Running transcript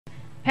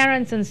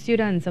Parents and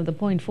students of the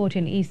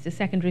Fortin East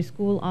Secondary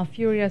School are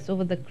furious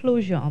over the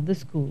closure of the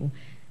school.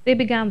 They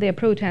began their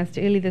protest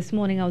early this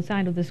morning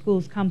outside of the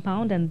school's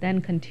compound and then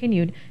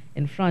continued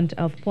in front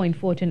of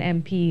Fortin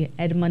MP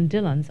Edmund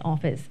Dillon's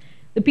office.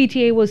 The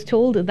PTA was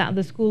told that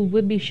the school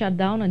would be shut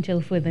down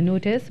until further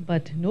notice,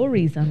 but no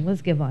reason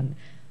was given.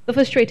 The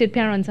frustrated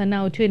parents are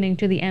now turning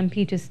to the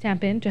MP to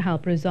step in to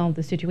help resolve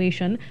the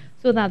situation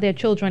so that their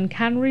children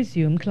can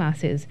resume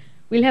classes.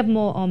 We'll have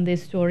more on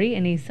this story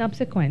in a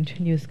subsequent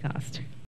newscast.